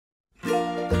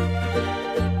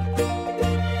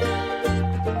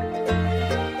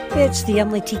It's the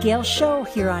Emily T. Gale Show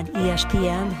here on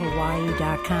ESPN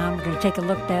Hawaii.com. We're going to take a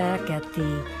look back at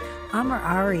the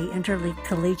Ama'ari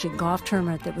Intercollegiate Golf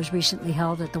Tournament that was recently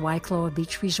held at the Waikoloa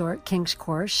Beach Resort Kings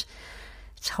Course.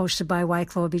 It's hosted by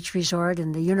Waikoloa Beach Resort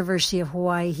and the University of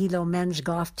Hawaii Hilo men's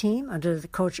golf team under the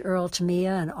coach Earl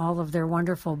Tamiya and all of their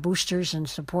wonderful boosters and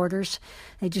supporters.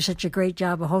 They do such a great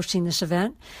job of hosting this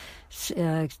event. It's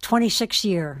 26th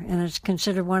year, and it's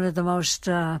considered one of the most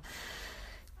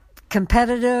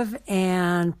competitive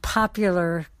and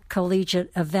popular collegiate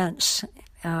events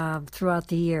throughout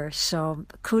the year. So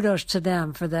kudos to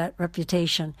them for that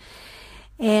reputation.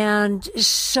 And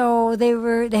so they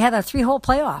had a 3-hole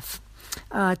playoff.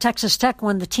 Texas Tech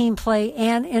won the team play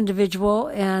and individual,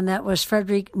 and that was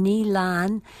Frederick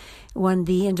Nilan won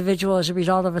the individual as a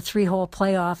result of a 3-hole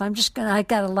playoff. I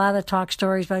got a lot of talk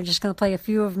stories, but I'm just going to play a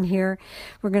few of them here.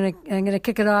 I'm going to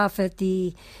kick it off at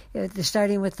the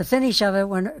starting with the finish of it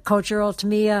when Coach Earl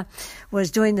Tamiya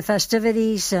was doing the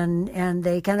festivities, and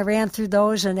they kind of ran through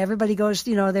those, and everybody goes,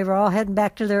 they were all heading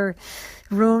back to their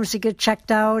rooms to get checked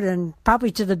out and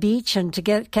probably to the beach and to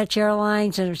catch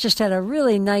airlines, and it just had a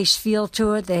really nice feel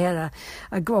to it. They had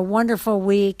a wonderful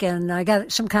week, and I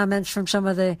got some comments from some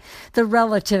of the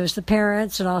relatives, the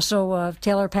parents, and also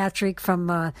Taylor Patrick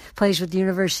from plays with the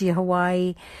University of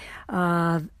Hawaii.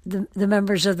 The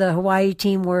members of the Hawaii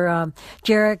team were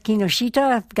Jarek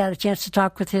Kinoshita. Got a chance to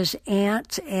talk with his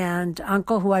aunt and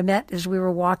uncle, who I met as we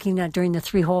were walking during the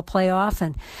 3-hole playoff,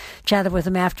 and chatted with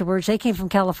them afterwards. They came from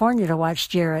California to watch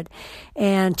Jared.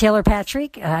 And Taylor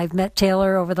Patrick, I've met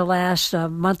Taylor over the last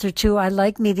month or two. I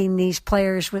like meeting these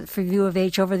players for U of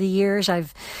H over the years.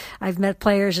 I've met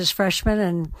players as freshmen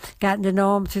and gotten to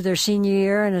know them through their senior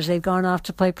year, and as they've gone off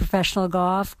to play professional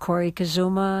golf, Corey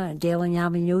Kazuma and Dalen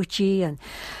Yamanuchi and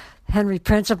Henry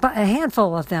Prince, a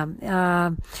handful of them.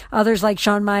 Others like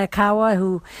Sean Mayakawa,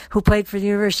 who played for the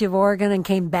University of Oregon and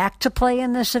came back to play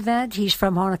in this event. He's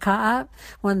from Honoka'a,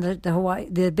 won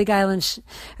the Big Islands,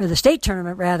 or the state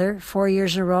tournament rather, 4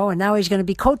 years in a row, and now he's going to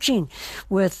be coaching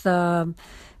with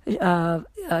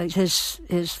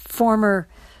his former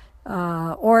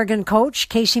Oregon coach,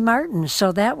 Casey Martin.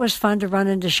 So that was fun to run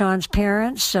into Sean's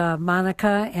parents,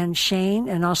 Monica and Shane,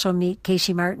 and also meet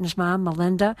Casey Martin's mom,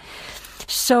 Melinda.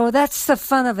 So that's the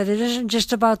fun of it. It isn't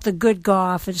just about the good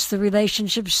golf. It's the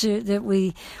relationships that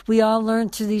we all learn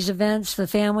through these events, the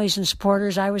families and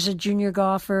supporters. I was a junior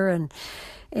golfer,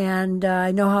 and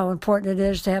I know how important it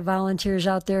is to have volunteers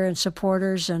out there and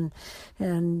supporters and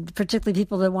particularly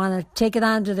people that want to take it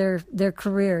on to their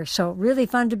career. So really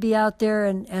fun to be out there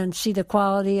and see the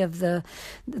quality of the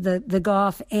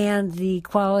golf and the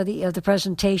quality of the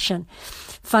presentation.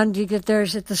 Fun to get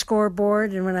theirs at the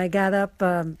scoreboard. And when I got up,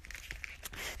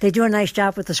 they do a nice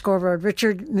job with the scoreboard.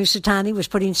 Richard Musatani was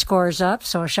putting scores up,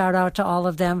 so a shout out to all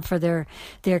of them for their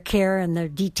care and their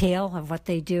detail of what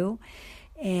they do.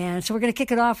 And so we're going to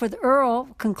kick it off with Earl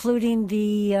concluding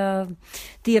the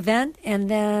event, and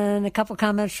then a couple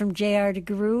comments from J.R.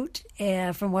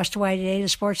 DeGroot from West Hawaii Today, the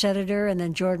sports editor, and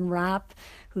then Jordan Ropp,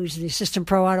 who's the assistant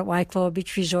pro out at Waikoloa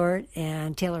Beach Resort,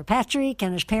 and Taylor Patrick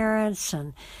and his parents,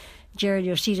 and Jared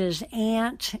Yoshita's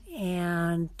aunt,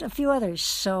 and a few others.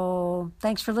 So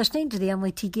thanks for listening to the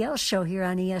Emily T. Gale Show here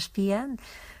on ESPN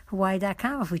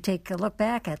Hawaii.com. If we take a look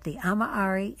back at the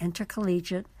Ama'ari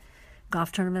Intercollegiate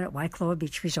Golf Tournament at Waikoloa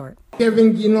Beach Resort.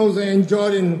 Kevin Ginoza and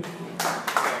Jordan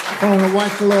from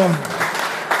Waikoloa.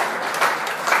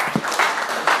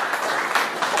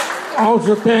 I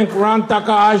also thank Ron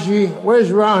Takahashi.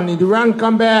 Where's Ron? Did Ron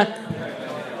come back?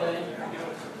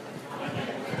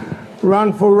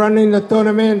 Ron for running the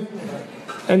tournament,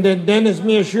 and then Dennis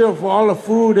Miyashiro for all the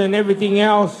food and everything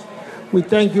else. We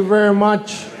thank you very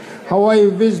much.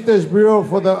 Hawaii Visitors Bureau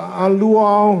for the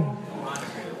luau.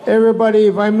 Everybody,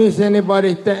 if I miss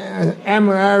anybody,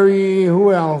 Ama'ari,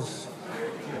 who else?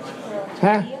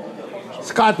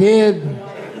 Scott Head,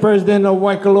 President of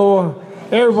Waikoloa.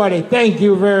 Everybody, thank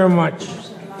you very much.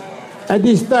 At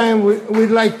this time, we'd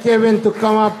like Kevin to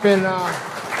come up and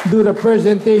do the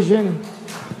presentation.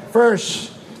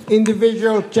 First,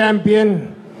 individual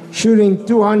champion, shooting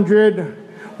 200,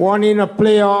 won in a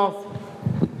playoff.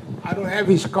 I don't have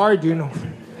his card, You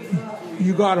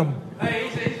got him. Hey,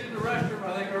 he's in the restroom,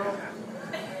 I think, Earl.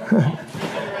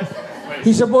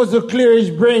 He's supposed to clear his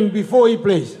brain before he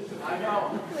plays. I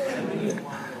know.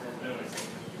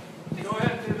 Go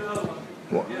ahead and do the other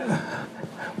one.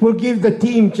 We'll give the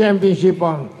team championship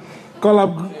on. Call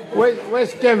up.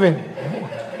 Where's Kevin?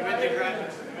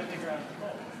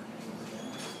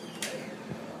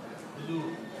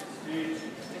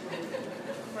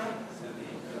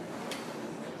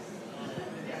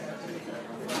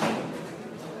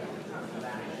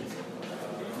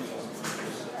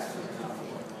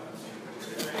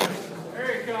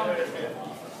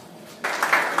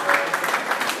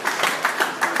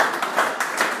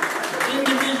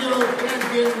 Individual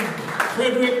champion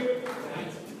Frederick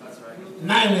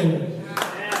Nyland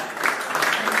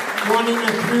won in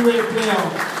a three-way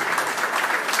playoff.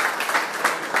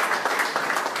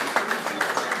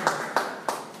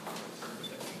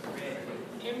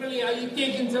 Emily, are you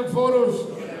taking some photos?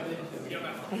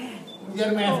 Get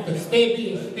them after. Stay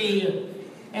here.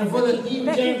 And for the team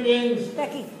champions,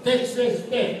 Becky. Texas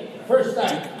Tech, first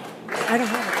time. I don't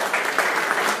have it.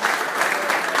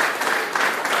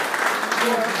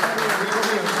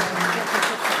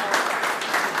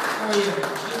 Oh yeah,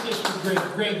 this is great.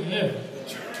 Greg here.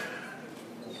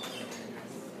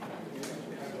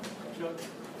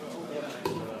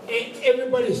 Hey,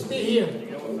 everybody stay here.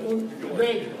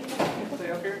 Greg. Stay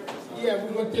up here. Yeah,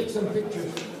 we're gonna take some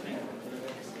pictures.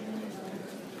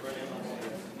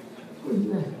 Who's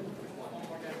that?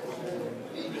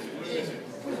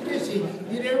 Who's busy?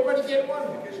 Did everybody get one?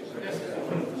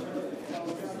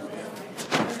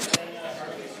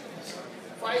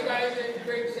 Five guys in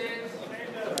Greg's hands.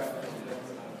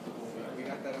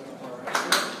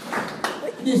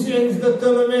 This ends the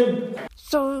tournament.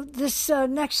 So this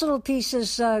next little piece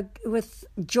is with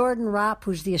Jordan Ropp,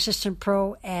 who's the assistant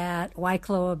pro at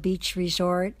Waikoloa Beach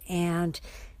Resort, and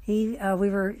during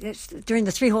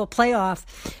the three-hole playoff,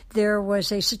 there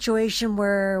was a situation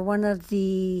where one of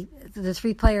the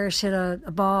three players hit a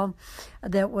ball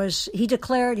that was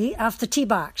off the tee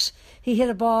box. He hit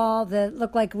a ball that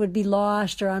looked like it would be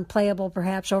lost or unplayable,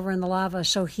 perhaps over in the lava.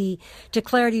 So he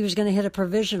declared he was going to hit a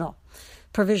provisional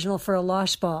for a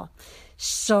lost ball.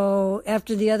 So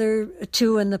after the other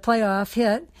two in the playoff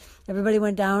hit, everybody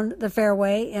went down the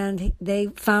fairway and they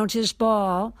found his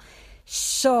ball.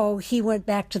 So he went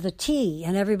back to the tee,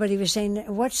 and everybody was saying,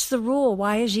 what's the rule?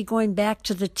 Why is he going back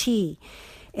to the tee?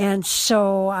 And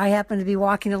so I happened to be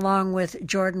walking along with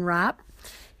Jordan Ropp,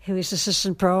 who is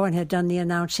assistant pro and had done the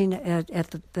announcing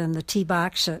in the tee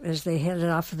box as they headed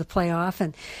off for the playoff.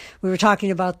 And we were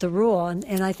talking about the rule,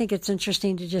 and I think it's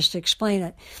interesting to just explain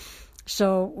it.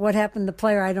 So what happened, the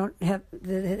player, I don't have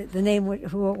the name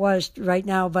who it was right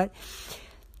now, but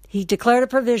he declared a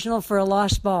provisional for a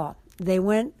lost ball.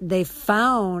 They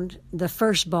found the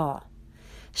first ball.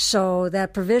 So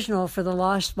that provisional for the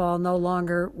lost ball no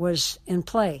longer was in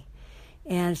play.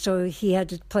 And so he had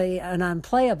to play an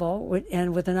unplayable,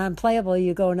 and with an unplayable,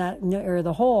 you go not near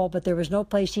the hole, but there was no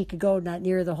place he could go not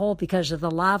near the hole because of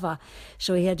the lava.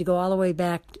 So he had to go all the way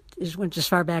back, went as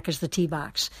far back as the tee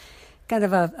box. Kind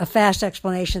of a fast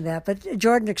explanation of that, but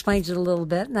Jordan explains it a little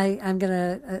bit, and I'm going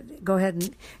to go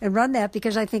ahead and run that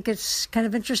because I think it's kind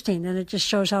of interesting, and it just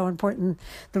shows how important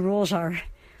the rules are.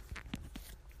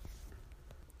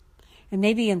 And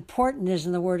maybe important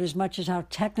isn't the word as much as how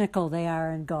technical they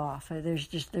are in golf.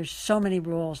 There's so many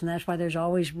rules, and that's why there's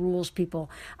always rules people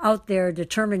out there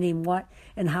determining what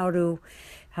and how to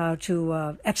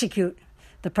execute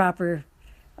the proper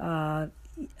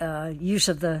use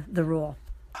of the rule.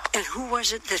 And who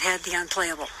was it that had the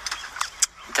unplayable?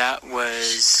 That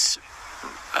was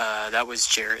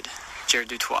Jared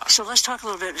Dutois. So let's talk a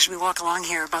little bit as we walk along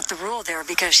here about the rule there,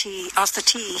 because he, off the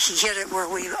tee, he hit it where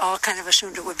we all kind of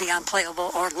assumed it would be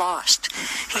unplayable or lost.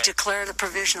 He declared a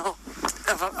provisional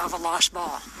of a lost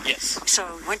ball. Yes. So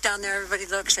went down there, everybody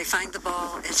looks, they find the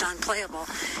ball, it's unplayable.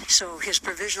 So his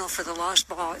provisional for the lost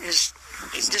ball is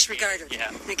disregarded,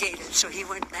 negated. So he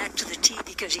went back to the tee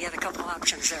because he had a couple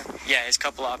options there. Yeah, his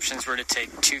couple options were to take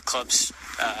two club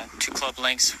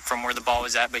lengths from where the ball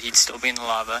was at, but he'd still be in the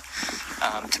lava,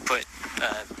 to put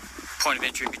point of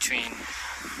entry between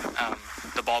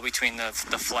the ball between the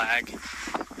flag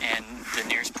and the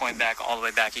nearest point back, all the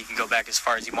way back. He could go back as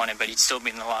far as he wanted, but he'd still be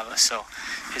in the lava. So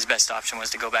his best option was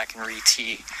to go back and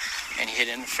re-tee, and he hit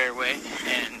it in the fairway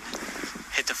and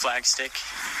hit the flag stick,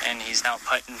 and he's now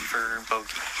putting for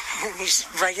bogey. He's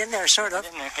right in there, sort of.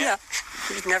 Right in there, yeah.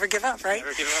 You never give up, right?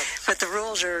 Never give up. But the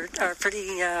rules are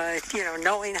pretty,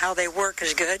 knowing how they work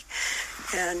is good.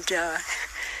 And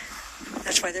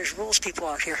that's why there's rules people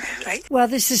out here, right? Well,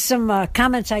 this is some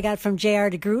comments I got from J.R.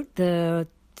 DeGroot, the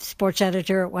sports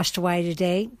editor at West Hawaii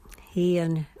Today. He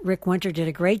and Rick Winter did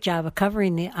a great job of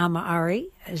covering the Ama'ari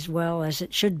as well as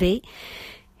it should be.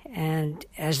 And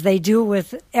as they do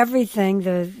with everything,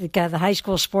 the high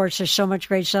school sports, there's so much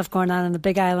great stuff going on the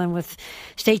Big Island with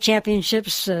state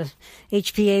championships,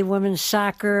 HPA women's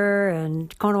soccer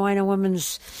and Konawaina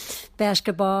women's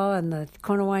basketball and the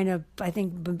Konawaina, I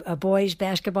think, boys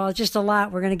basketball. Just a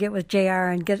lot. We're going to get with JR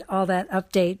and get all that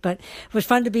update. But it was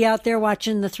fun to be out there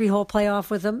watching the 3-hole playoff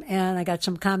with him, and I got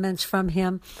some comments from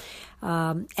him.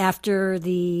 after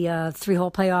the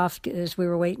three-hole playoff, as we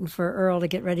were waiting for Earl to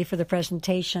get ready for the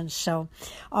presentation. So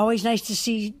always nice to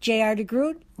see J.R.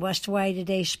 DeGroot, West Hawaii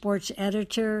Today sports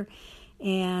editor,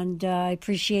 and I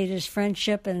appreciate his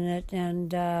friendship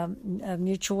and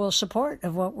mutual support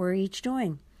of what we're each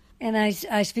doing. And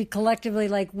I speak collectively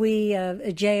like we,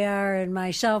 JR and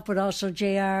myself, but also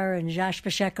JR and Josh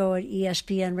Pacheco at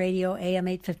ESPN Radio, AM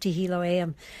 850 Hilo,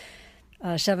 AM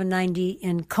 790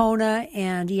 in Kona,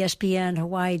 and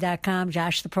ESPNHawaii.com.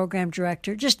 Josh, the program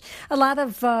director. Just a lot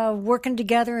of working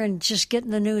together and just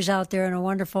getting the news out there in a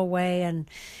wonderful way. And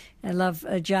I love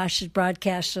Josh's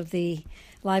broadcasts of the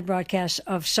live broadcasts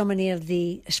of so many of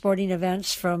the sporting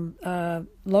events from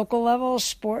local level,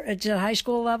 to high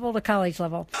school level to college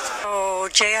level. Oh,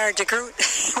 J.R.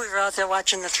 DeGroot, we were out there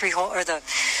watching the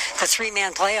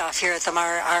three-man playoff here at the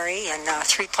Mari, and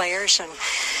three players, and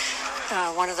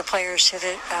one of the players hit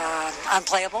it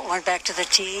unplayable, went back to the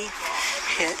tee.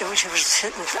 It was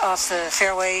hitting off the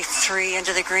fairway, three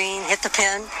into the green, hit the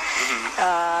pin,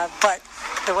 but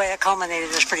the way it culminated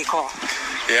was pretty cool.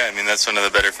 Yeah, I mean, that's one of the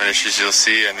better finishes you'll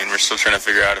see. I mean, we're still trying to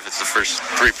figure out if it's the first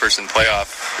three-person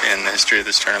playoff in the history of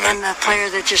this tournament. And the player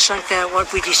that just sunk that,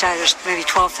 what we decided was maybe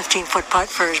 12, 15-foot putt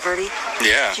for his birdie?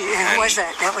 Yeah. And who was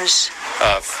that? That was...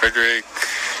 Frederick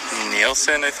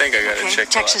Nielsen, I think. I got to check.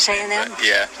 Texas A&M?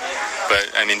 Yeah.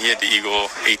 But, I mean, he had to eagle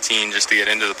 18 just to get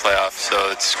into the playoff, so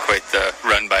it's quite the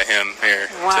run by him here.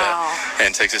 Wow.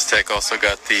 And Texas Tech also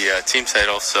got the team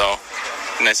title, so...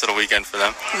 nice little weekend for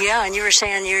them. Yeah, and you were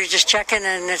saying you were just checking,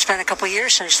 and it's been a couple of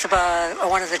years since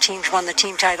one of the teams won the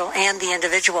team title and the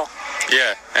individual.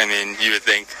 Yeah, I mean, you would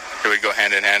think it would go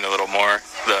hand in hand a little more,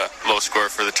 the low score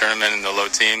for the tournament and the low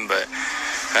team, but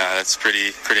that's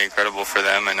pretty incredible for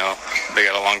them. I know they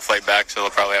got a long flight back, so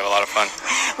they'll probably have a lot of fun.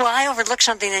 Well, I overlooked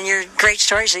something in your great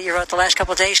stories that you wrote the last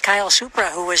couple of days. Kyle Supra,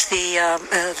 who was the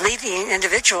leading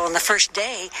individual on the first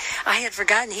day, I had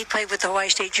forgotten he played with the Hawaii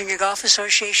State Junior Golf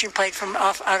Association, played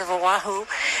out of Oahu,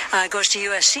 goes to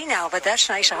USC now, but that's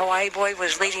nice. A Hawaii boy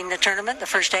was leading the tournament the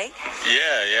first day.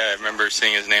 Yeah, I remember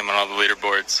seeing his name on all the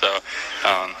leaderboards, so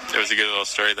it was a good little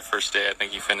story the first day. I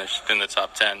think he finished in the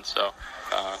top 10, so...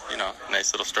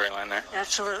 nice little storyline there.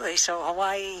 Absolutely. So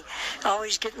Hawaii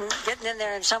always getting in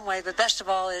there in some way, but best of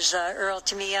all is Earl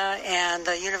Tamiya and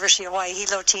the University of Hawaii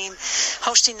Hilo team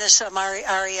hosting this Mari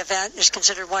event. Is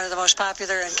considered one of the most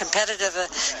popular and competitive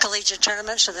collegiate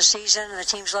tournaments of the season, and the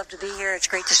teams love to be here. It's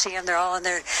great to see them. They're all in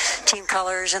their team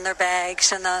colors and their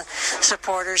bags, and the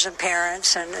supporters and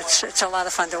parents, and it's a lot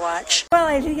of fun to watch. Well,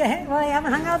 I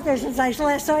haven't hung out there since I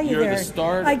last saw you. You're there. The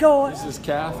starter. I go. This is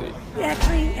Kathy.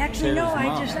 Actually, no.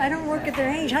 I don't work at their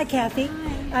range. Hi, Kathy.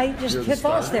 I just hit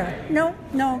balls there. No,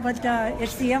 but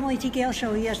it's the Emily T. Gale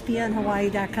Show,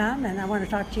 ESPNHawaii.com, and I want to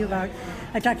talk to you about.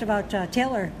 I talked about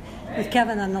Taylor with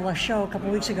Kevin on the show a couple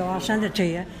of weeks ago. I'll send it to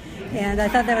you. And I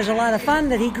thought that was a lot of fun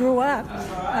that he grew up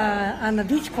on the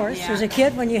beach course as a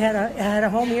kid when you had a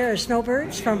home here as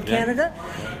Snowbirds from Canada.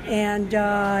 And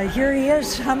here he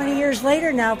is, how many years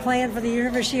later now, playing for the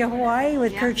University of Hawaii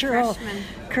with Coach Earl.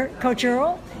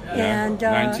 Yeah, and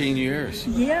 19 years.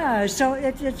 Yeah, so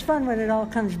it's fun when it all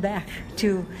comes back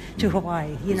to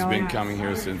Hawaii. He's been coming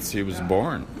here since he was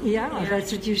born. Yeah,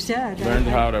 that's what you said. Learned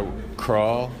how to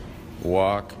crawl,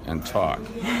 walk, and talk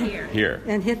here.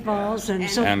 And hit balls.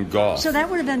 And golf. So that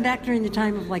would have been back during the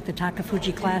time of like the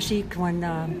Takafuji Classic when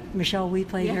Michelle Wee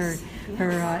played her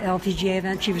LPGA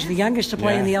event. She was the youngest to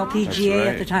play in the LPGA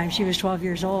at the time. She was 12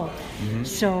 years old. Mm-hmm.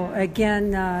 So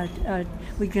again,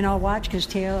 we can all watch because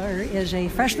Taylor is a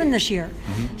freshman this year.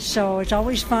 Mm-hmm. So it's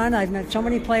always fun. I've met so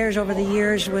many players over the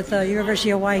years with University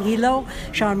of Hawaii Hilo,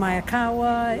 Sean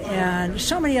Mayakawa, and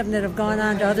so many of them that have gone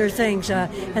on to other things.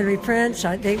 Henry Prince,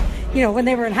 when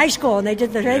they were in high school and they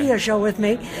did the radio show with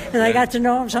me, and I got to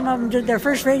know them. Some of them did their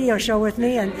first radio show with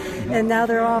me, and now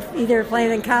they're off either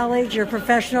playing in college or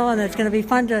professional, and it's going to be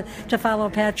fun to follow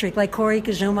Patrick. Like Corey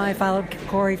Kazuma, I followed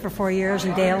Corey for 4 years,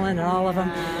 and Dalen and all of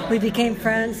them. We became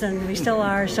friends, and we still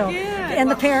are. So, and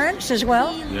the parents as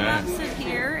well. He loves it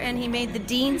here, and he made the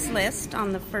dean's list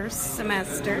on the first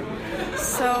semester.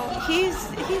 So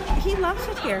he loves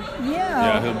it here.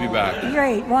 Yeah, he'll be back.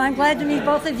 Great. Well, I'm glad to meet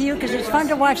both of you because it's fun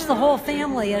to watch the whole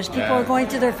family as people are going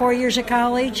through their 4 years of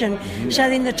college and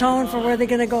setting the tone for where they're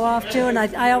going to go off to. And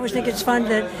I always think it's fun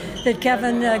that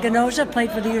Kevin Ganoza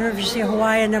played for the University of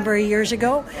Hawaii a number of years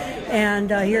ago. And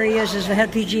here he is as the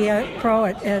head PGA pro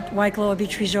at Waikoloa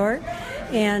Beach Resort.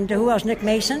 And who else? Nick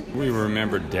Mason. We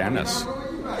remember Dennis.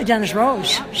 Dennis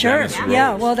Rose, sure. Dennis Rose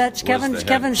yeah, well, that's was Kevin's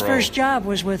the head pro first job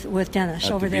was with Dennis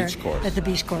at over the there beach course. at the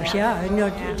beach course. Yeah,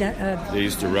 They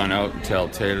used to run out and tell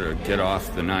Taylor to get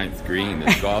off the 9th green.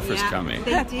 The golf is coming.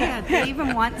 They did. They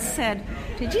even once said,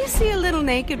 "Did you see a little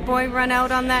naked boy run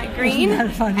out on that green?" Isn't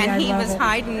that funny? And I he love was it.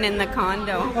 hiding in the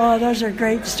condo. Oh, those are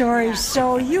great stories.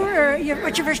 So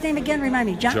what's your first name again? Remind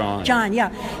me. John. John,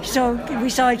 yeah. So we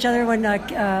saw each other when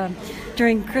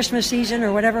during Christmas season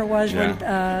or whatever it was when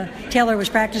Taylor was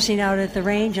practicing out at the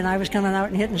range and I was coming out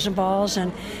and hitting some balls.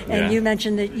 And you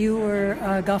mentioned that you were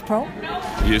a golf pro?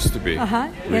 Used to be.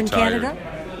 In Canada?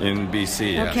 In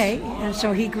BC, yes. Okay, and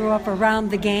so he grew up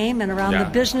around the game and around the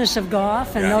business of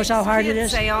golf and knows how hard it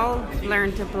is. They all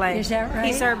learn to play. Is that right?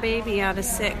 He's our baby out of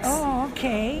 6. Oh,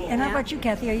 okay. And how about you,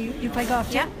 Kathy? You play golf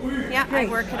too? Yeah. Great.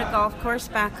 I work at a golf course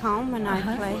back home and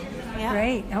I play. Yeah.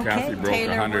 Great, okay. Kathy broke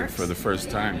Taylor 100 works for the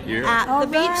first time here. At the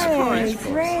beach right, course.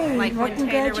 great. Like Well, when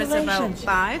Taylor was about congratulations.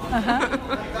 5.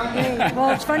 Great. Well,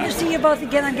 it's fun to see you both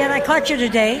again. I caught you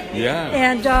today. Yeah.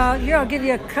 And here, I'll give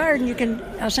you a card, and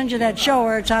I'll send you that show,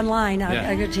 or it's online.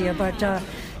 I'll give it to you. But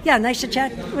nice to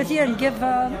chat with you and give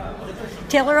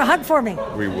Taylor a hug for me.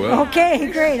 We will.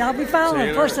 Okay, great. I'll be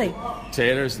following closely.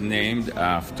 Taylor's named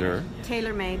after...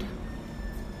 TaylorMade.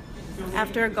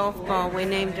 After a golf ball, we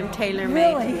named him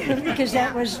TaylorMade. Really? Because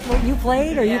that was what you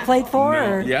played, or you played for? No,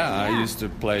 or? I used to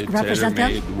play Represent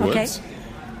them? TaylorMade Woods. Okay.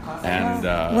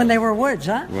 And when they were Woods,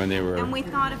 huh? when they were... And we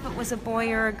thought if it was a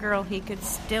boy or a girl, he could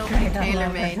still be I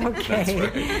love TaylorMade. it.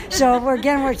 Okay. So we're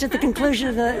at the conclusion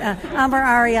of the Amar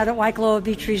Ari out at Waikoloa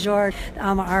Beach Resort.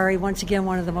 Amar Ari, once again,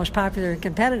 one of the most popular and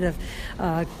competitive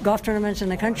golf tournaments in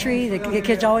the country. The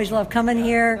kids always love coming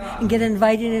here and get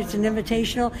invited. It's an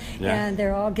invitational. And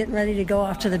they're all getting ready to go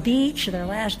off to the beach. Their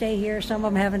last day here. Some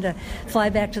of them having to fly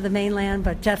back to the mainland,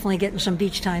 but definitely getting some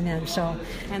beach time in. So.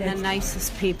 And the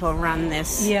nicest people run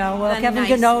this. Yeah, well, The Kevin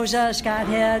nicest. Ganoza, Scott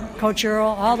Head, Coach Earl,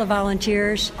 all the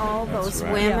volunteers. All those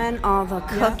women, all the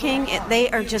cooking, they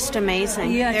are just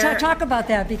amazing. Yeah, talk about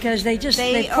that because they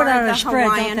put are out the a spread,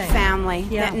 Hawaiian don't they? family.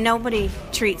 Yeah. That nobody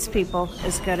treats people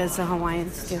as good as the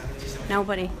Hawaiians do.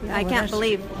 Nobody. I can't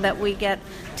believe that we get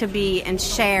to be and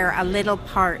share a little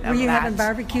part of that. Were you having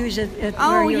barbecues at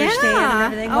Oh, where you were yeah. staying and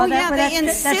everything? Oh, Well, yeah, they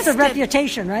that's the insisted.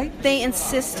 reputation, right? They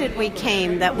insisted we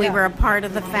came, that we were a part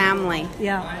of the family.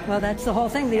 Yeah, well, that's the whole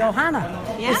thing, the Ohana.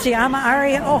 Yeah. It's the Amar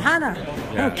Ari Ohana.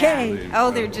 Yeah. Okay.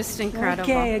 Oh, they're just incredible.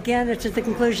 Okay, again, it's at the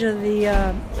conclusion of the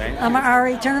Amar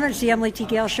Ari tournament. It's the Emily T.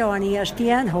 Gale Show on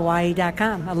ESPN,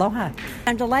 Hawaii.com. Aloha.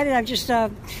 I'm delighted. I've just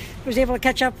was able to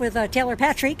catch up with Taylor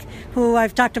Patrick, who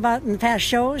I've talked about in past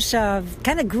shows.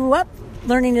 Kind of grew up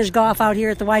learning his golf out here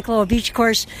at the Waikoloa Beach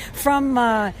Course from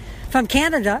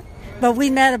Canada. But we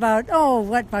met about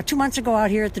 2 months ago out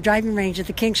here at the driving range at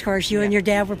the King's Course. You and your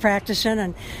dad were practicing,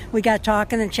 and we got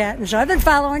talking and chatting. So I've been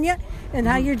following you and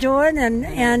how you're doing.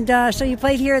 And so you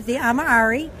played here at the Amar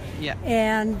Ari. Yeah.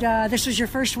 And this was your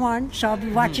first one, so I'll be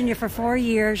watching you for 4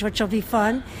 years, which will be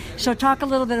fun. So talk a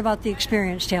little bit about the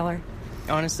experience, Taylor.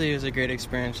 Honestly, it was a great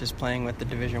experience just playing with the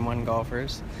Division I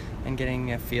golfers and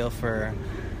getting a feel for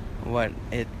what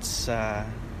it's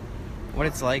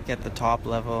like at the top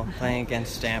level, playing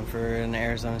against Stanford and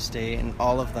Arizona State and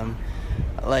all of them.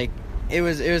 Like, it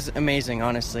was amazing,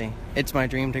 honestly. It's my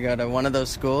dream to go to one of those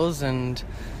schools, and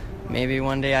maybe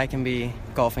one day I can be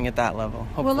golfing at that level,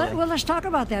 hopefully. Well, let's talk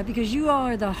about that, because you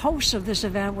are the hosts of this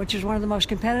event, which is one of the most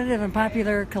competitive and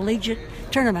popular collegiate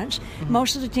tournaments. Mm-hmm.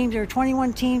 Most of the teams, there are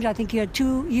 21 teams. I think you had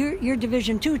your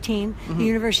Division II team, the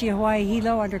University of Hawaii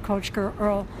Hilo, under Coach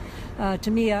Earl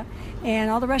Tamiya,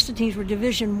 and all the rest of the teams were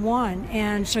Division I.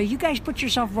 And so you guys put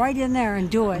yourself right in there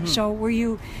and do it. Mm-hmm. So were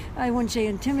you, I wouldn't say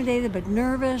intimidated, but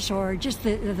nervous, or just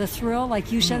the thrill,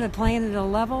 like you said, of playing at a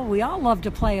level? We all love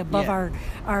to play above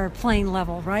our playing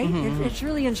level, right? Mm-hmm. It's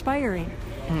really inspiring.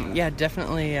 Yeah,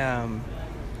 definitely.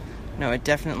 It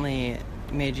definitely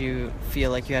made you feel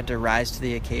like you had to rise to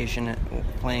the occasion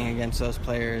playing against those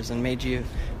players, and made you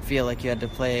feel like you had to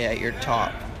play at your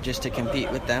top just to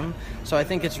compete with them. So I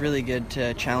think it's really good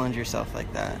to challenge yourself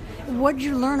like that. What did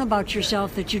you learn about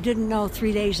yourself that you didn't know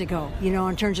 3 days ago,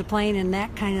 in terms of playing in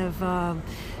that kind of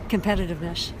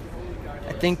competitiveness?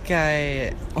 I think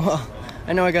I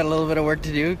know I got a little bit of work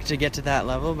to do to get to that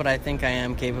level, but I think I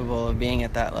am capable of being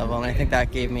at that level, and I think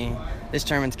that this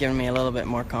tournament's given me a little bit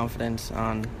more confidence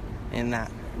in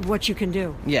that. What you can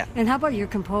do. Yeah. And how about your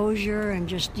composure and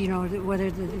just, whether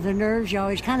the nerves you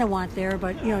always kind of want there,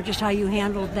 but, just how you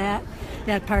handled that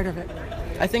part of it?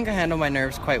 I think I handled my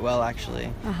nerves quite well,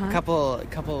 actually. A couple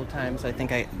of times I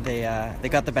think they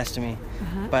got the best of me.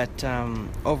 But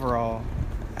overall,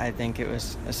 I think it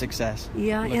was a success.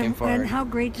 Yeah, Looking forward. and how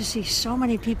great to see so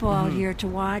many people out here to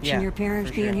watch, and your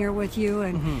parents being here with you,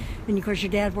 and of course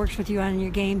your dad works with you on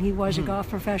your game. He was a golf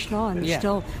professional and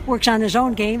still works on his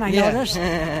own game. I noticed.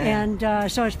 And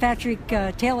so it's Patrick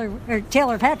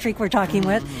Taylor Patrick we're talking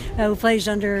with, who plays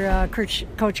under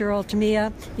Coach Earl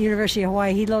Tamiya, University of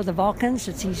Hawaii Hilo, the Vulcans.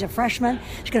 He's a freshman.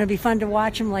 It's going to be fun to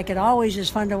watch him, like it always is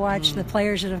fun to watch the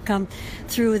players that have come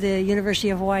through the University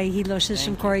of Hawaii Hilo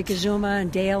system. Corey Kazuma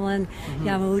and Dalen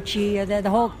Yamauchi, the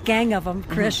whole gang of them.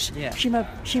 Chris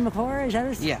Shimakura, is that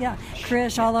his? Yeah.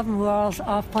 Chris, all of them who are all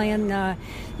off playing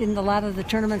in a lot of the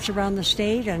tournaments around the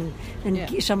state, and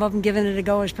some of them giving it a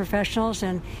go as professionals,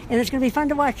 and it's going to be fun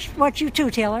to watch you too,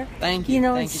 Taylor. Thank you.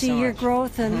 And see your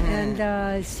growth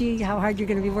and see how hard you're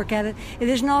going to be working at it. It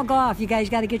isn't all golf. You guys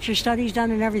got to get your studies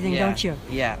done and everything, don't you?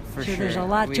 Yeah, for sure. There's a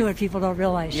lot to it people don't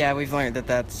realize. Yeah, we've learned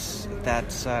that's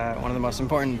one of the most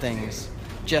important things,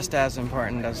 just as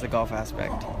important as the golf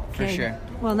aspect, for sure.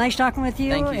 Well, nice talking with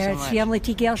you. Thank you so It's much. the Emily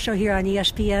T. Gale Show here on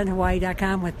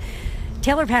ESPNHawaii.com with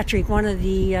Taylor Patrick, one of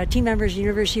the team members of the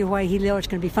University of Hawaii Hilo. It's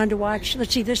going to be fun to watch.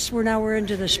 Let's see, we're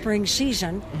into the spring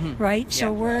season, right? Yeah.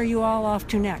 So where are you all off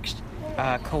to next?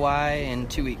 Kauai in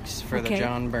 2 weeks for the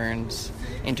John Burns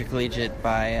Intercollegiate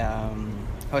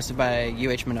hosted by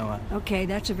UH Manoa. Okay,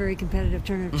 that's a very competitive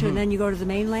tournament too. And then you go to the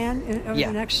mainland over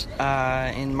the next?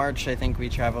 In March, I think we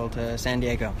travel to San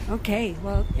Diego. Okay,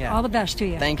 well, all the best to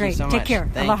you. Thank you so much. Take care.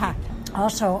 Thank Aloha. you.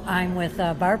 Also, I'm with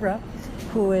Barbara,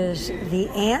 who is the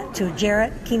aunt to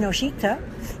Jarrett Kinoshita.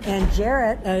 And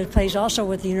Jarrett plays also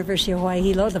with the University of Hawaii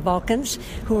Hilo, the Vulcans,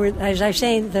 who are, as I was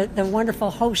saying, the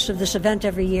wonderful hosts of this event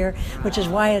every year, which is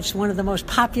why it's one of the most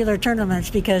popular tournaments,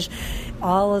 because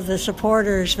all of the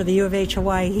supporters for the U of H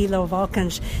Hawaii Hilo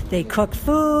Vulcans, they cook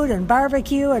food and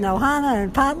barbecue and ohana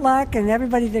and potluck, and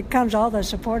everybody that comes, all the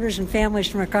supporters and families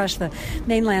from across the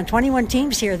mainland. 21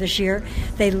 teams here this year.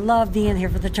 They love being here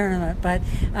for the tournament. But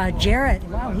Jarrett,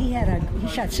 wow, he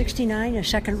shot 69 in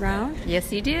second round. Yes,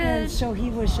 he did. And so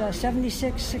he was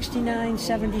 76, 69,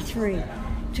 73.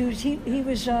 He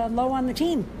was low on the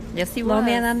team. Yes, he was. Low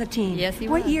man on the team. Yes, he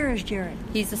was. What year is Jared?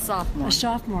 He's a sophomore. A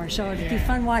sophomore. So it'd be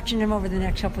fun watching him over the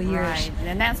next couple of years. Right,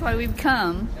 and that's why we've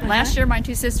come. Last year, my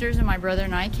two sisters and my brother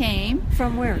and I came.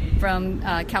 From where? From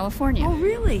California. Oh,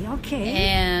 really? Okay.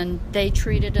 And they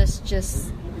treated us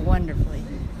just wonderfully.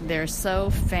 They're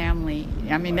so family.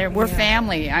 I mean, we're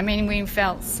family. I mean, we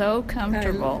felt so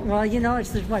comfortable. Well, it's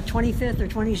the 25th or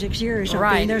 26th year or something.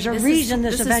 Right. There's a reason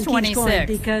this event keeps going,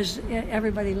 26. because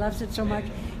everybody loves it so much.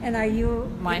 And are you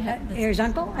his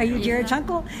uncle? Are you Jared's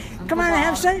uncle? Come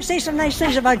on, say some nice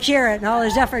things about Jared and all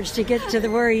his efforts to get to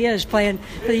where he is playing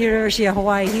for the University of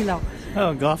Hawaii Hilo.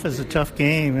 Oh, golf is a tough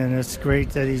game, and it's great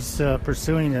that he's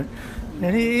pursuing it,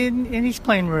 and he's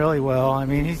playing really well. I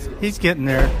mean, he's getting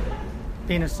there.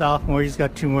 Being a sophomore, he's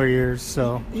got 2 more years,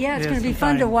 so yeah, it's going to be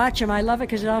fun to watch him. I love it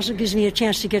because it also gives me a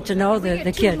chance to get to know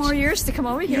the kids. 2 more years to come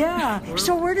over here. Yeah.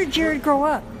 So where did Jared grow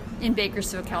up? In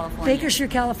Bakersfield, California.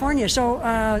 Bakersfield, California. So,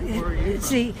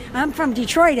 see, I'm from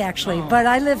Detroit, actually, but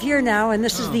I live here now, and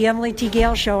this is the Emily T.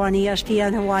 Gale Show on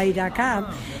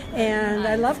ESPNHawaii.com. And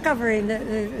I love covering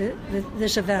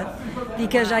this event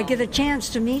because I get a chance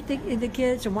to meet the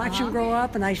kids and watch them grow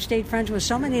up. And I stayed friends with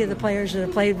so many of the players that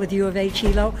have played with U of H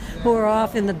Hilo, who are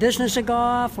off in the business of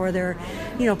golf, or they're,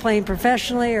 playing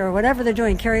professionally, or whatever they're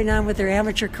doing, carrying on with their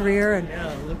amateur career. And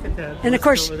yeah, look at that. And of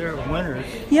course, over there, winners.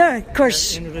 Yeah, of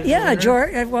course. Yeah,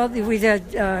 George. Well, we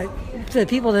had the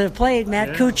people that have played: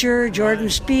 Matt Kuchar, Jordan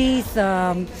Spieth.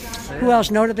 Who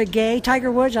else? Nota Begay,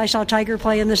 Tiger Woods. I saw Tiger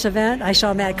play in this event. I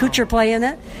saw Matt Kuchar play in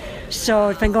it. So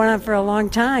it's been going on for a long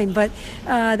time. But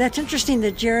that's interesting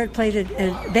that Jared played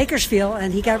at Bakersfield,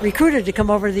 and he got recruited to come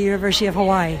over to the University of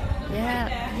Hawaii.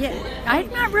 Yeah. I'm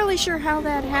not really sure how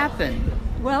that happened.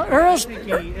 Well, Earl's...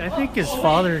 I think his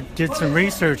father did some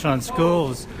research on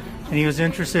schools, and he was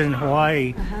interested in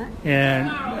Hawaii. And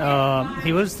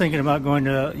he was thinking about going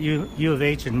to U of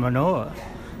H in Manoa.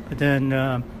 But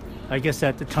then... I guess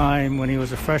at the time when he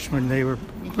was a freshman, they were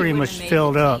pretty much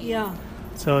filled up. Yeah.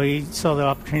 So he saw the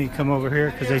opportunity to come over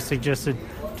here because they suggested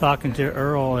talking to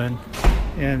Earl, and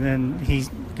then he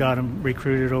got him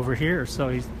recruited over here. So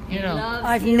he's,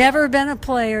 I've never been a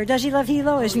player. Does he love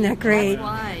Hilo? Isn't that great?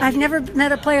 I've never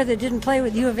met a player that didn't play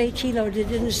with U of H Hilo that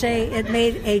didn't say it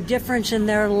made a difference in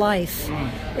their life.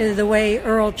 The way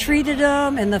Earl treated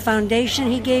them and the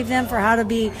foundation he gave them for how to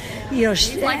be,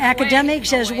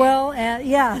 academics as well.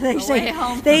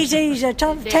 They say he's a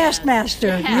tough taskmaster.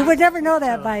 Yeah. You would never know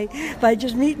that by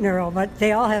just meeting Earl, but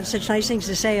they all have such nice things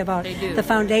to say about the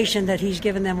foundation that he's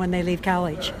given them when they leave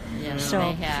college. Yes, So,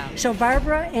 they have. so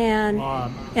Barbara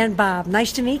and Bob,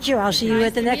 nice to meet you. I'll see you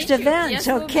at the next event. Yes,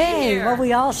 we'll be Okay, here. what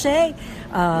we all say,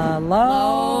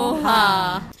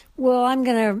 aloha. Well, I'm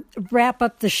going to wrap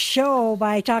up the show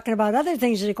by talking about other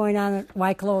things that are going on at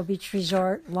Waikoloa Beach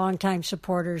Resort, longtime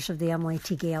supporters of the Emily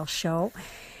T. Gale Show.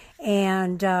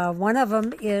 And one of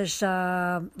them is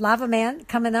Lava Man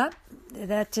coming up.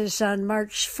 That is on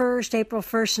March 1st, April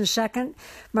 1st and 2nd.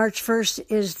 March 1st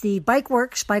is the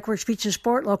Bikeworks Beach and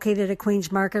Sport, located at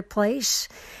Queens Marketplace.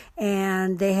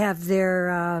 And they have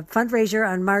their fundraiser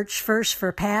on March 1st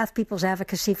for PATH, People's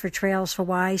Advocacy for Trails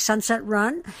Hawaii, Sunset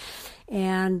Run.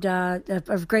 And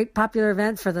a great popular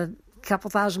event for the couple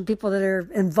thousand people that are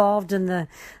involved in the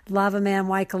Lava Man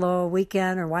Waikoloa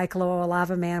weekend or Waikoloa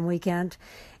Lava Man weekend.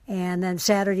 And then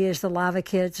Saturday is the Lava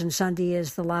Kids, and Sunday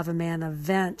is the Lava Man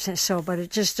event. So, but it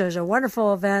just is a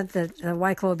wonderful event that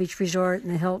Waikoloa Beach Resort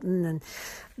and the Hilton and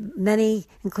many,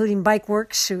 including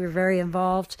Bikeworks, who are very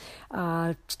involved,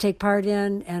 to take part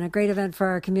in, and a great event for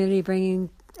our community, bringing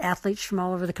athletes from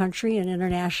all over the country and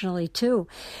internationally too.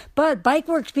 But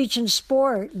Bikeworks Beach and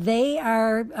Sport, they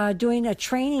are doing a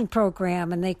training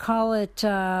program, and they call it,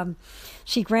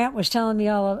 Grant was telling me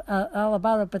all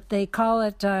about it, but they call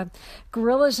it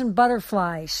Gorillas and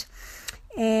Butterflies.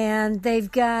 And they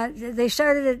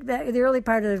started it the early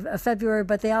part of February,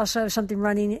 but they also have something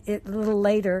running a little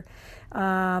later.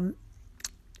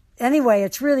 Anyway,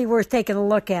 it's really worth taking a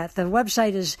look at. The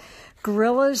website is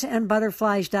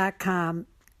gorillasandbutterflies.com.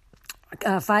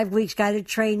 5 weeks guided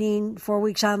training, 4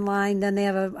 weeks online. Then they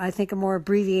have I think a more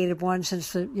abbreviated one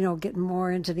since getting more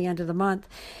into the end of the month.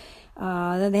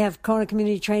 Then they have Kona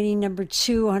Community Training number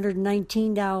 2,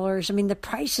 $119. I mean, the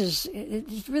prices,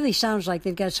 it really sounds like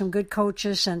they've got some good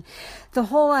coaches. And the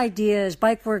whole idea is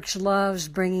Bikeworks loves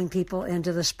bringing people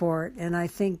into the sport. And I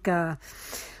think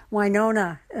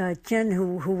Winona Chin,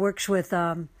 who works with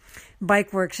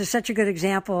Bikeworks, is such a good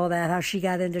example of that, how she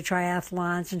got into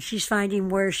triathlons. And she's finding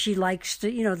where she likes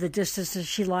to, the distances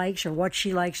she likes or what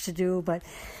she likes to do. But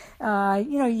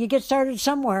you get started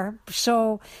somewhere.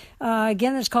 So,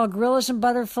 again, it's called Gorillas and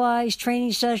Butterflies,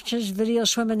 training sessions, video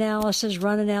swim analysis,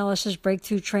 run analysis,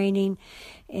 breakthrough training.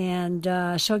 And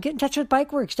so get in touch with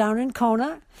Bikeworks down in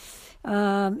Kona,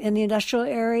 in the industrial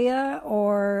area,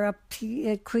 or up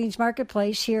at Queens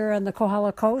Marketplace here on the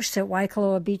Kohala Coast at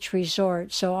Waikoloa Beach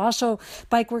Resort. So also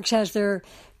Bikeworks has their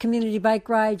community bike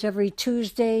rides every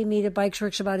Tuesday. Meet at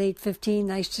Bikeworks about 8:15.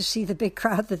 Nice to see the big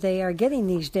crowd that they are getting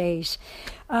these days.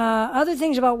 Other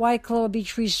things about Waikoloa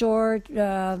Beach Resort.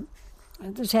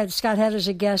 Scott had as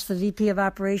a guest the VP of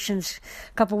Operations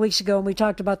a couple weeks ago, and we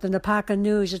talked about the Napaka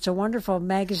News. It's a wonderful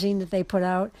magazine that they put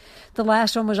out. The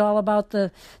last one was all about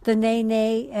the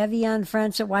Nene Evian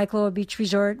Friends at Waikoloa Beach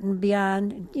Resort and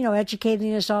beyond,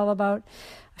 educating us all about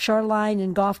shoreline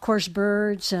and golf course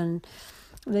birds, and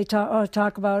they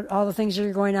talk about all the things that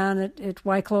are going on at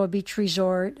Waikoloa Beach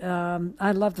Resort.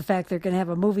 I love the fact they're going to have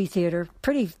a movie theater,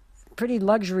 pretty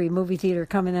luxury movie theater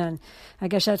coming in. I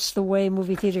guess that's the way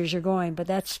movie theaters are going, but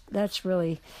that's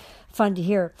really fun to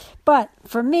hear. But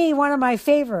for me, one of my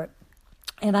favorite,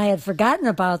 and I had forgotten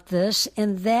about this,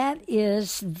 and that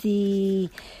is the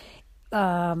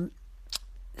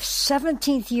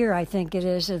 17th year, I think it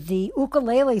is, of the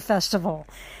Ukulele Festival.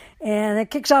 And it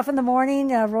kicks off in the morning.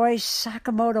 Roy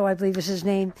Sakamoto, I believe is his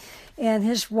name, and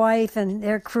his wife and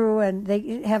their crew, and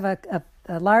they have a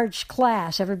large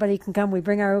class. Everybody can come. We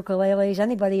bring our ukuleles.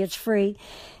 Anybody, it's free.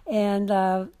 And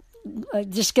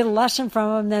just get a lesson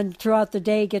from them. Then throughout the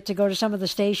day, get to go to some of the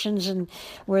stations and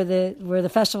where the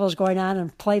festival is going on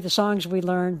and play the songs we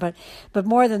learned. But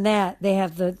more than that, they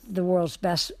have the world's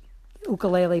best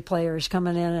ukulele players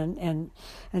coming in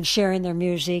and sharing their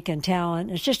music and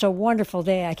talent. It's just a wonderful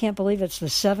day. I can't believe it's the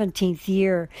 17th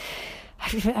year.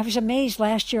 I was amazed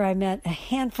last year. I met a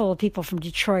handful of people from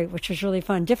Detroit, which was really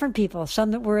fun. Different people,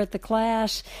 some that were at the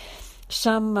class.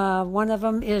 Some, one of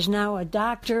them is now a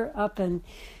doctor up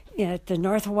at the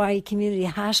North Hawaii Community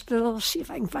Hospital. See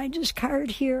if I can find his card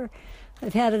here.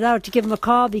 I've had it out to give him a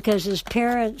call because his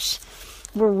parents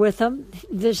were with him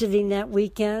visiting that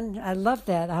weekend. I love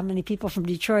that, how many people from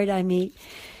Detroit I meet.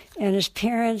 And his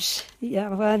parents,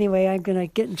 anyway, I'm going to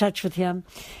get in touch with him.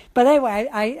 But anyway,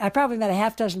 I probably met a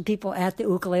half dozen people at the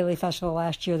Ukulele Festival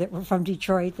last year that were from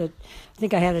Detroit. That I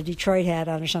think I had a Detroit hat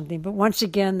on or something. But once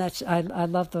again, I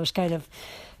love those kind of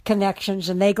connections.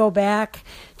 And they go back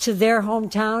to their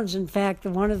hometowns. In fact,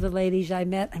 one of the ladies I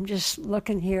met, I'm just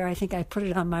looking here, I think I put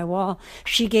it on my wall.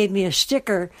 She gave me a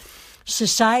sticker,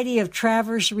 Society of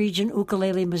Traverse Region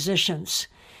Ukulele Musicians.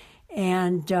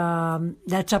 And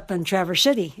that's up in Traverse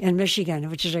City in Michigan,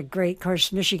 which is a great, of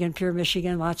course, Michigan, pure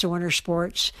Michigan, lots of winter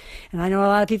sports. And I know a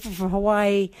lot of people from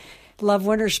Hawaii love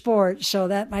winter sports, so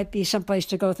that might be someplace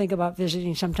to go think about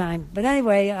visiting sometime. But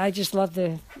anyway, I just love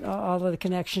all of the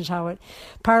connections, how it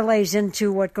parlays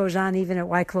into what goes on even at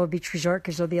Waikoloa Beach Resort,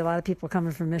 because there'll be a lot of people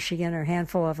coming from Michigan, or a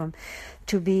handful of them,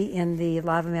 to be in the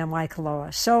Lava Man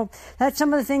Waikoloa. So that's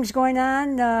some of the things going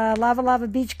on. Lava Lava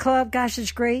Beach Club, gosh,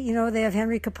 it's great. You know, they have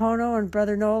Henry Capono and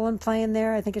Brother Nolan playing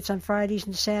there. I think it's on Fridays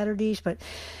and Saturdays, but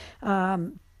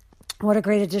what a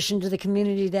great addition to the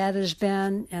community that has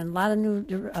been, and a lot of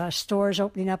new stores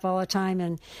opening up all the time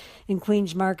in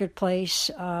Queens Marketplace.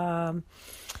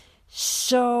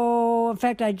 So, in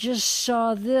fact, I just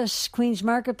saw this, Queens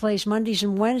Marketplace, Mondays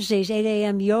and Wednesdays, 8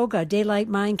 a.m. yoga, Daylight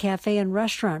Mind Cafe and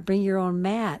Restaurant. Bring your own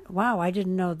mat. Wow, I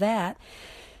didn't know that.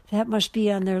 That must be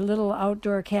on their little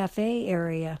outdoor cafe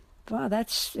area. Wow,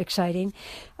 that's exciting.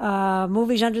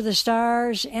 Movies under the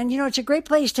stars. And, you know, it's a great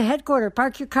place to headquarter.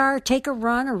 Park your car, take a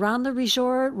run around the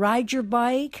resort, ride your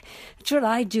bike. That's what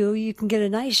I do. You can get a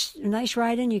nice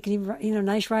ride in. You can even,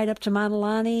 nice ride up to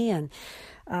Maunalani, and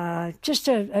just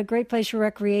a great place for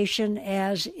recreation,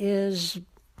 as is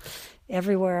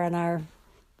everywhere on our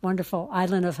wonderful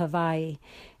island of Hawaii.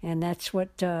 And that's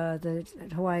what the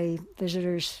Hawaii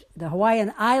visitors, the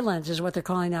Hawaiian Islands is what they're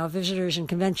calling now, Visitors and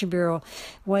Convention Bureau.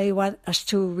 They want us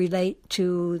to relate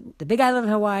to the big island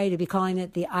of Hawaii, to be calling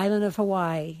it the island of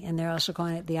Hawaii. And they're also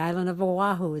calling it the island of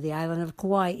Oahu, the island of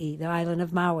Kauai, the island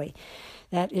of Maui.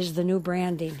 That is the new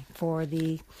branding for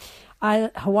the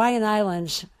Hawaiian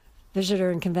Islands Visitor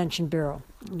and Convention Bureau.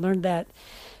 I learned that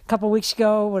a couple of weeks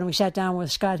ago when we sat down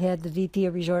with Scott Head, the VP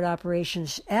of Resort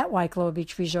Operations at Waikoloa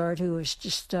Beach Resort, who was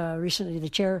just recently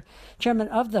the chairman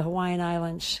of the Hawaiian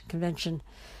Islands Convention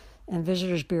and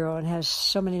Visitors Bureau, and has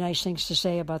so many nice things to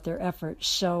say about their efforts.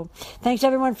 So thanks,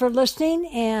 everyone, for listening,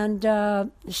 and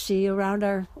see you around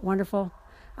our wonderful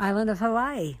island of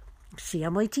Hawaii. It's the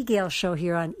Emily T. Gale Show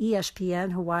here on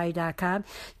ESPNHawaii.com. You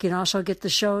can also get the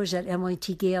shows at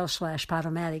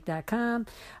EmilyTGale/Podomatic.com,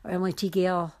 or Emily T.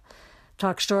 Gale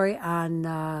Talk Story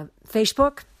on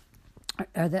Facebook,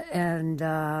 and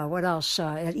what else?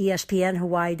 At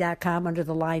ESPNHawaii.com under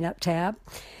the lineup tab.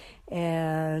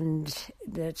 And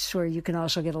that's where you can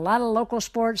also get a lot of local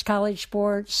sports, college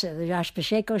sports, the Josh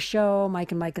Pacheco Show,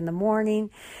 Mike and Mike in the Morning,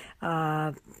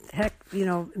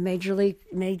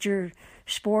 major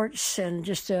sports, and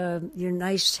just your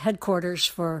nice headquarters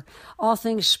for all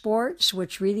things sports,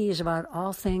 which really is about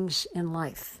all things in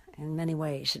life in many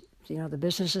ways. You know, the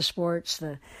business of sports,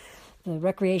 the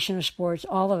recreation of sports,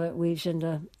 all of it weaves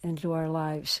into our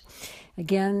lives.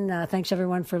 Again, thanks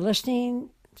everyone for listening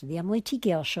to the Emily T.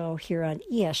 Gale Show here on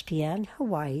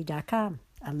ESPNHawaii.com.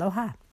 Aloha.